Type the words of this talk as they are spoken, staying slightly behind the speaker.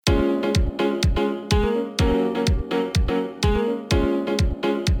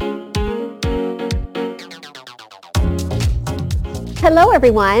Hello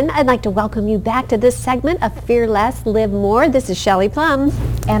everyone, I'd like to welcome you back to this segment of Fear Less, Live More. This is Shelley Plum.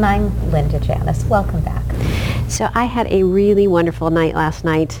 And I'm Linda Janice. Welcome back. So I had a really wonderful night last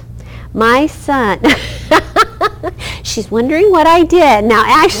night. My son, she's wondering what I did. Now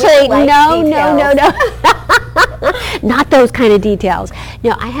actually, no. Not those kind of details.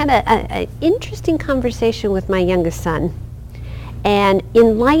 No, I had an interesting conversation with my youngest son. And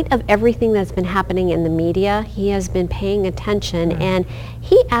in light of everything that's been happening in the media, he has been paying attention, and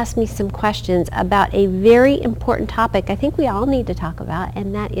he asked me some questions about a very important topic I think we all need to talk about,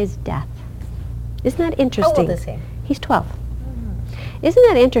 and that is death. Isn't that interesting? How old is he? He's 12. Isn't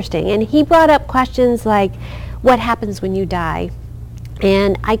that interesting? And he brought up questions like, what happens when you die?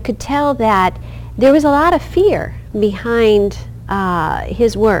 And I could tell that there was a lot of fear behind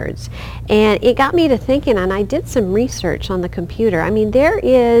his words, and it got me to thinking, and I did some research on the computer. I mean, there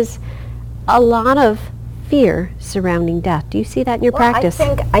is a lot of fear surrounding death. Do you see that in your practice?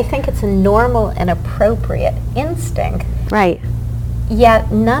 I think it's a normal and appropriate instinct. Right.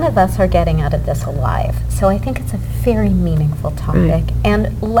 Yet none of us are getting out of this alive. So I think it's a very meaningful topic,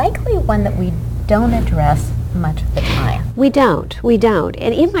 and likely one that we don't address much of the time. We don't.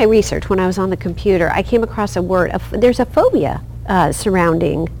 And in my research, when I was on the computer, I came across a word. There's a phobia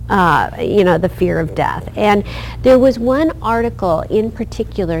surrounding, the fear of death. And there was one article in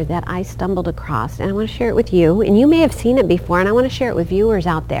particular that I stumbled across, and I want to share it with you. And you may have seen it before, and I want to share it with viewers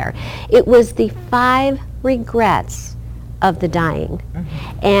out there. It was the 5 regrets of the dying.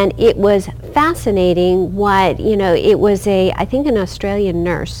 And it was fascinating it was I think an Australian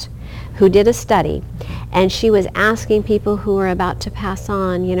nurse who did a study, and she was asking people who were about to pass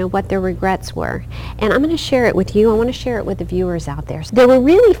on, what their regrets were. And I'm going to share it with you. I want to share it with the viewers out there. So there were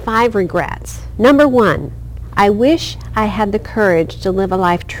really 5 regrets. Number 1, I wish I had the courage to live a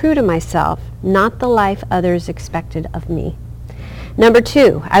life true to myself, not the life others expected of me. Number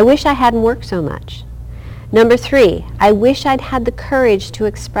 2, I wish I hadn't worked so much. Number 3, I wish I'd had the courage to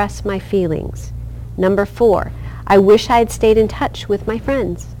express my feelings. Number 4, I wish I had stayed in touch with my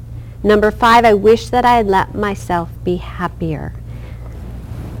friends. Number 5, I wish that I had let myself be happier.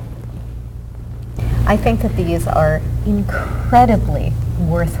 I think that these are incredibly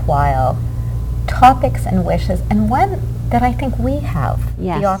worthwhile topics and wishes, and one that I think we have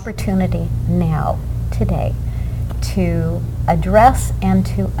the opportunity now, today, to address and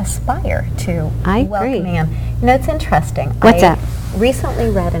to aspire to welcome in. It's interesting. What's that? I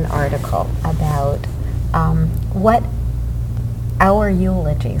recently read an article about what our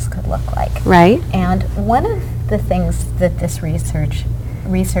eulogies could look like. Right. And one of the things that this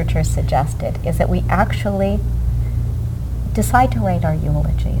researchers suggested is that we actually decide to write our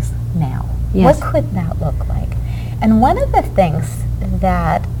eulogies now. Yes. What could that look like? And one of the things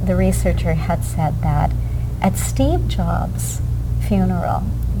that the researcher had said that at Steve Jobs' funeral,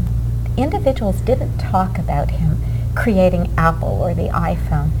 individuals didn't talk about him creating Apple or the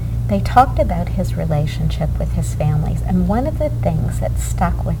iPhone. They talked about his relationship with his families. And one of the things that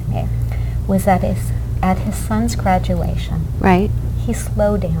stuck with me was that at his son's graduation, he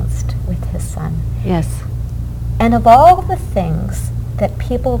slow danced with his son. Yes. And of all the things that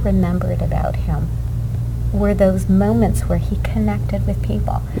people remembered about him were those moments where he connected with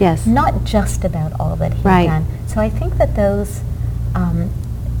people. Yes. Not just about all that he had done. So I think that those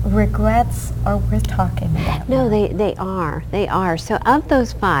regrets are worth talking about. No, they are. So of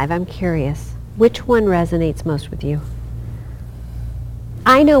those 5, I'm curious, which one resonates most with you?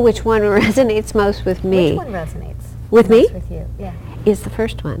 I know which one resonates most with me. Which one resonates with me? With you, yeah. Is the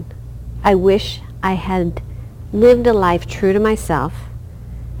first one. I wish I had lived a life true to myself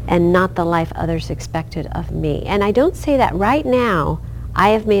and not the life others expected of me. And I don't say that right now.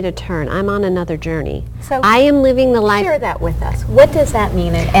 I have made a turn. I'm on another journey. So I am living the life. Share that with us. What does that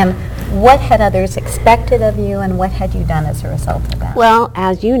mean? And what had others expected of you, and what had you done as a result of that? Well,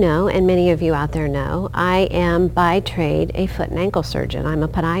 as you know, and many of you out there know, I am by trade a foot and ankle surgeon. I'm a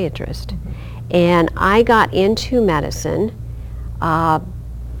podiatrist. And I got into medicine,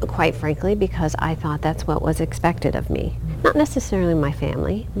 quite frankly, because I thought that's what was expected of me. Not necessarily my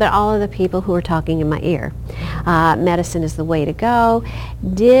family, but all of the people who were talking in my ear. Medicine is the way to go.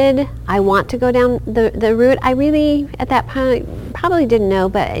 Did I want to go down the route? I really, at that point, probably didn't know,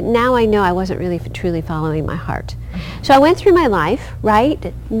 but now I know I wasn't really truly following my heart. So I went through my life,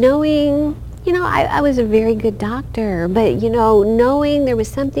 knowing, I was a very good doctor, but, knowing there was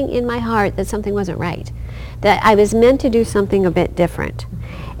something in my heart that something wasn't right, that I was meant to do something a bit different.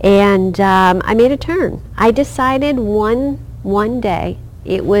 And I made a turn. I decided one day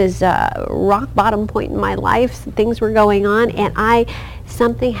It was a rock bottom point in my life. Things were going on, and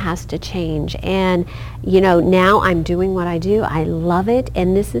something has to change. And, now I'm doing what I do. I love it,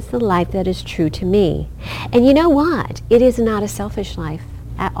 and this is the life that is true to me. And you know what? It is not a selfish life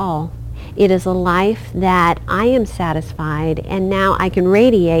at all. It is a life that I am satisfied, and now I can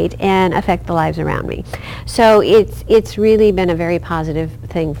radiate and affect the lives around me. So it's really been a very positive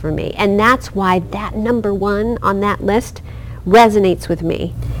thing for me. And that's why that number one on that list resonates with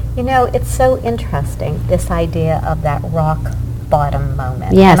me. It's so interesting, this idea of that rock bottom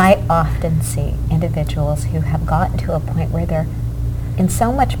moment. Yes. And I often see individuals who have gotten to a point where they're in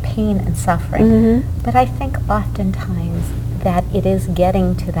so much pain and suffering. Mm-hmm. But I think oftentimes that it is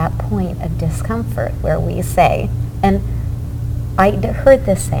getting to that point of discomfort where we say, and I heard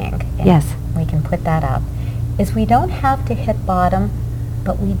this saying, and Yes. we can put that up, is we don't have to hit bottom,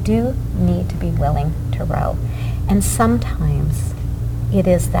 but we do need to be willing to row. And sometimes it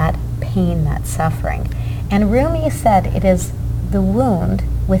is that pain, that suffering. And Rumi said it is the wound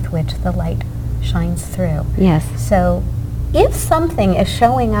with which the light shines through. Yes. So if something is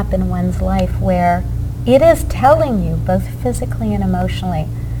showing up in one's life where it is telling you, both physically and emotionally,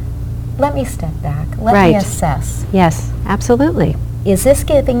 let me step back, let me Right. assess. Yes, absolutely. Is this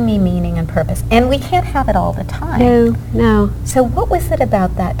giving me meaning and purpose? And we can't have it all the time. No. So what was it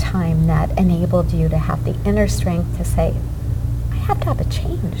about that time that enabled you to have the inner strength to say, I have to have a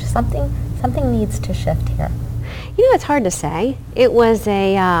change. Something needs to shift here. It's hard to say. It was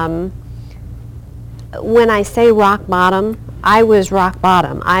when I say rock bottom, I was rock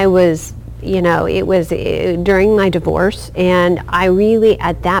bottom. I was, it was during my divorce, and I really,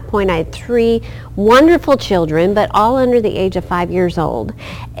 at that point, I had 3 wonderful children, but all under the age of 5 years old.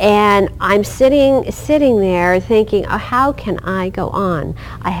 And I'm sitting there thinking, how can I go on?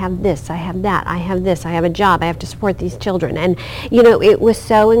 I have this, I have that, I have this, I have a job, I have to support these children. And, it was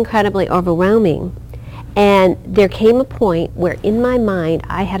so incredibly overwhelming. And there came a point where in my mind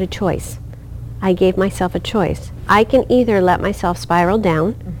I had a choice. I gave myself a choice. I can either let myself spiral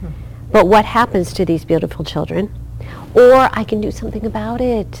down, but what happens to these beautiful children? Or I can do something about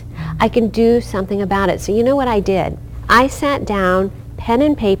it. I can do something about it. So you know what I did? I sat down, pen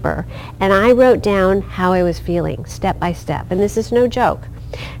and paper, and I wrote down how I was feeling, step by step. And this is no joke.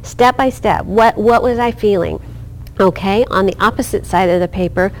 Step by step, what was I feeling? Okay, on the opposite side of the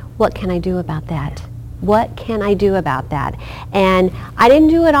paper, what can I do about that? What can I do about that? And I didn't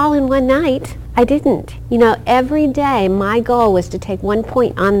do it all in one night. I didn't. Every day my goal was to take one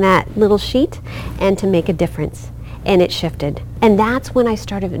point on that little sheet and to make a difference. And it shifted. And that's when I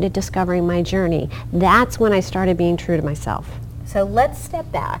started discovering my journey. That's when I started being true to myself. So let's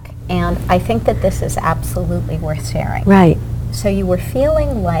step back. And I think that this is absolutely worth sharing. Right. So you were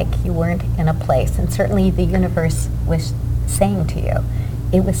feeling like you weren't in a place, and certainly the universe was saying to you,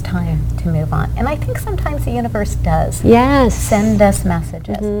 it was time to move on. And I think sometimes the universe does Yes. send us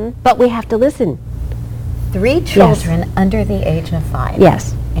messages. Mm-hmm. But we have to listen. 3 children under the age of 5.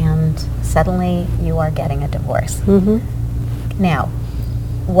 Yes. And suddenly you are getting a divorce. Mm-hmm. Now,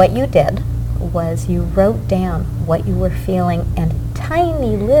 what you did was you wrote down what you were feeling and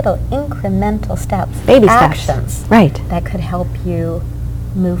tiny little incremental steps, Baby steps. actions Right. that could help you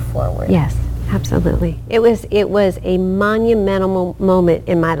move forward. Yes. Absolutely. It was a monumental moment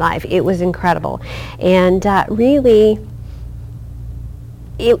in my life. It was incredible. And really,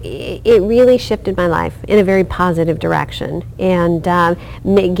 it really shifted my life in a very positive direction, and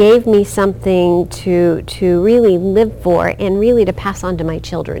it gave me something to really live for and really to pass on to my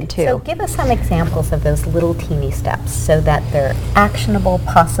children too. So give us some examples of those little teeny steps so that they're actionable,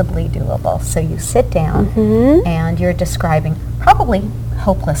 possibly doable. So you sit down and you're describing probably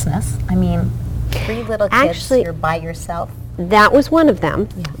hopelessness. I mean, 3 little kids, Actually, you're by yourself. That was one of them,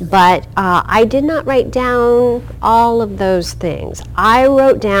 but I did not write down all of those things. I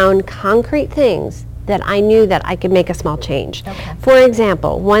wrote down concrete things that I knew that I could make a small change. Okay. For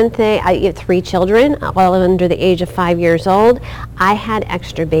example, one thing, I have 3 children, all under the age of 5 years old. I had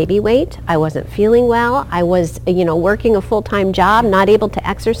extra baby weight. I wasn't feeling well. I was, working a full-time job, not able to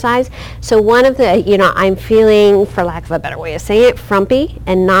exercise. So one of the, I'm feeling, for lack of a better way of saying it, frumpy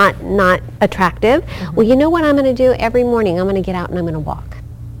and not attractive. Well, you know what I'm going to do every morning? I'm going to get out and I'm going to walk.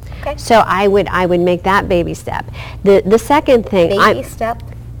 Okay. So I would make that baby step. The second thing, Baby step,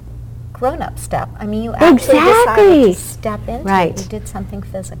 grown-up step. I mean, you actually decided to step into Right. it. You did something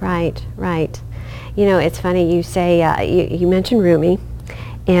physical. Right. It's funny you say, you mentioned Rumi,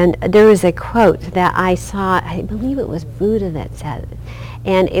 and there was a quote that I saw, I believe it was Buddha that said it,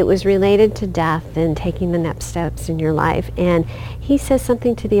 and it was related to death and taking the next steps in your life. And he says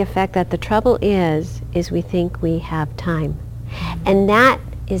something to the effect that the trouble is we think we have time. And that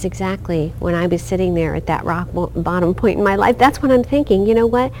is exactly when I was sitting there at that rock bottom point in my life. That's when I'm thinking, you know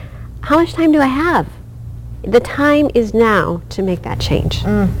what? How much time do I have? The time is now to make that change.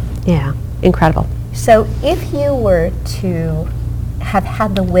 Yeah, incredible. So if you were to have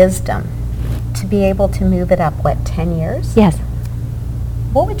had the wisdom to be able to move it up, 10 years? Yes.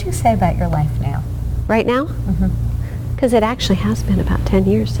 What would you say about your life now? Right now? Because it actually has been about 10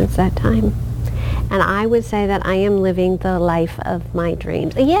 years since that time. And I would say that I am living the life of my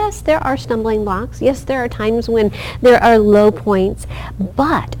dreams. Yes, there are stumbling blocks. Yes, there are times when there are low points.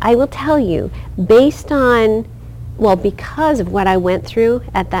 But I will tell you, because of what I went through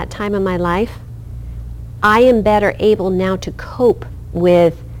at that time in my life, I am better able now to cope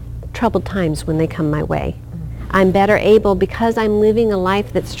with troubled times when they come my way. I'm better able, because I'm living a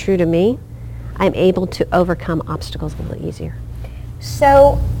life that's true to me, I'm able to overcome obstacles a little easier.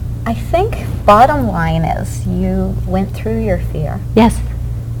 So I think bottom line is you went through your fear. Yes.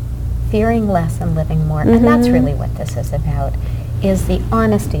 Fearing less and living more. And that's really what this is about, is the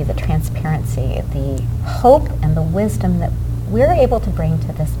honesty, the transparency, the hope and the wisdom that we're able to bring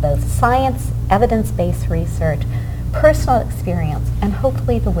to this, both science, evidence-based research, personal experience, and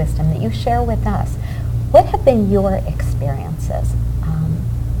hopefully the wisdom that you share with us. What have been your experiences?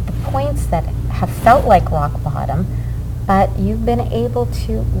 The points that have felt like rock bottom, but you've been able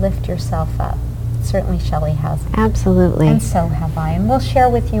to lift yourself up. Certainly Shelley has. Absolutely. And so have I. And we'll share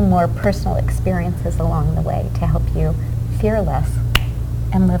with you more personal experiences along the way to help you fear less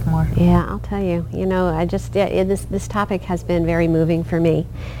and live more. Yeah, I'll tell you. This topic has been very moving for me.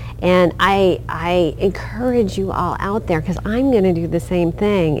 And I encourage you all out there, because I'm going to do the same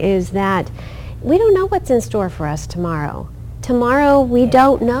thing, is that we don't know what's in store for us tomorrow. Tomorrow, we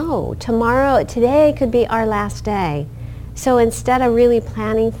don't know. Today could be our last day. So instead of really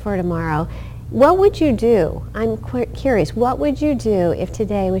planning for tomorrow, what would you do? I'm curious. What would you do if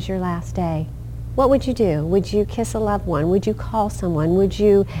today was your last day? What would you do? Would you kiss a loved one? Would you call someone? Would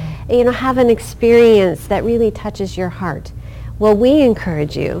you, have an experience that really touches your heart? Well, we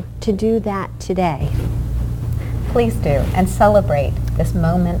encourage you to do that today. Please do, and celebrate this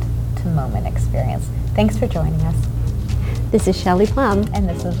moment-to-moment experience. Thanks for joining us. This is Shelley Plum. And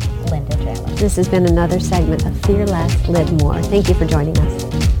this is Linda Jalen. This has been another segment of Fear Less, Live More. Thank you for joining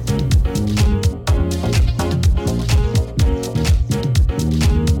us.